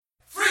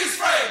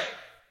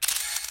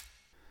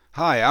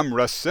Hi, I'm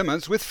Russ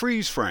Simmons with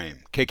Freeze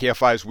Frame,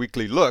 KKFI's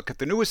weekly look at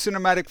the newest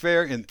cinematic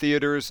fare in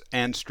theaters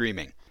and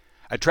streaming.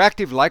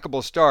 Attractive,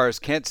 likable stars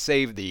can't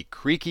save the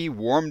creaky,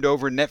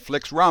 warmed-over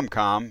Netflix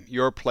rom-com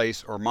Your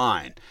Place or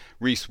Mine.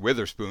 Reese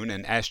Witherspoon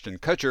and Ashton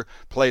Kutcher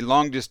play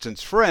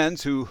long-distance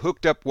friends who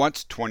hooked up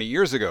once 20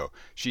 years ago.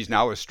 She's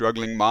now a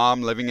struggling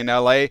mom living in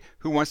L.A.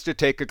 who wants to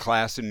take a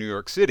class in New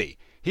York City.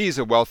 He's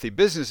a wealthy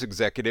business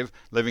executive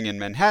living in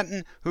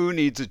Manhattan who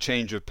needs a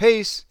change of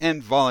pace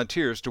and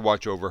volunteers to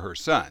watch over her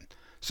son.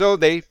 So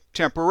they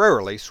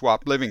temporarily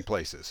swap living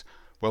places.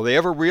 Will they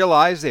ever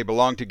realize they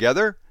belong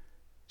together?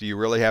 Do you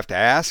really have to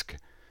ask?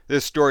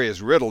 This story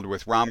is riddled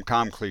with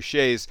rom-com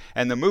cliches,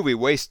 and the movie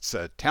wastes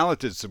a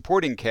talented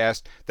supporting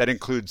cast that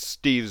includes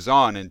Steve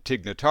Zahn and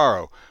Tig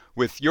Notaro.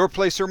 With Your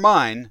Place or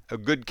Mine, a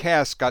good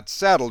cast got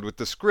saddled with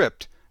the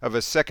script of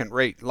a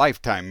second-rate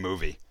Lifetime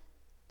movie.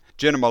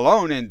 Jenna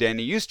Malone and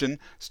Danny Huston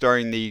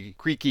starring the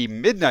creaky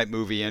midnight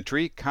movie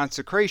entry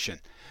Consecration.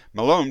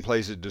 Malone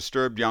plays a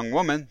disturbed young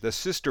woman, the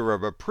sister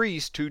of a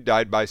priest who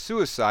died by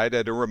suicide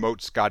at a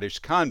remote Scottish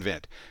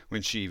convent.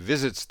 When she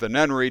visits the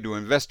nunnery to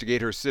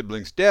investigate her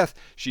sibling's death,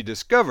 she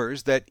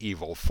discovers that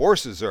evil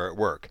forces are at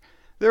work.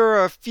 There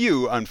are a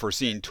few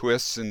unforeseen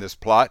twists in this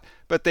plot,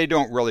 but they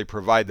don't really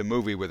provide the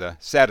movie with a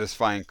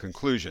satisfying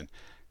conclusion.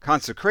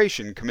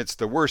 Consecration commits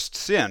the worst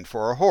sin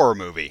for a horror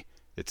movie.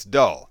 It's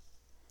dull.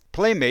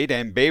 Playmate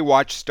and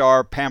Baywatch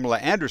star Pamela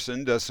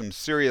Anderson does some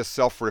serious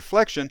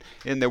self-reflection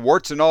in the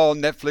warts and all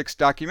Netflix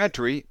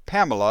documentary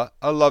Pamela,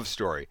 A Love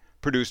Story,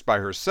 produced by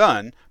her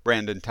son,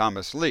 Brandon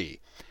Thomas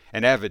Lee.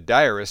 An avid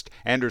diarist,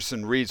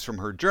 Anderson reads from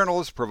her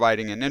journals,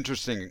 providing an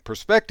interesting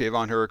perspective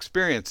on her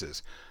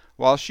experiences.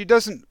 While she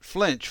doesn't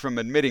flinch from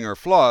admitting her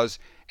flaws,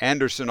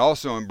 Anderson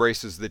also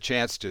embraces the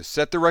chance to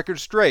set the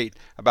record straight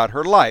about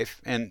her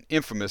life and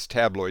infamous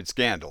tabloid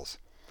scandals.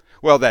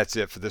 Well, that's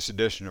it for this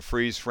edition of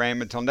Freeze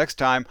Frame. Until next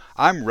time,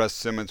 I'm Russ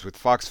Simmons with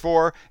Fox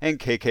 4 and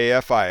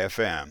KKFI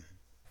FM.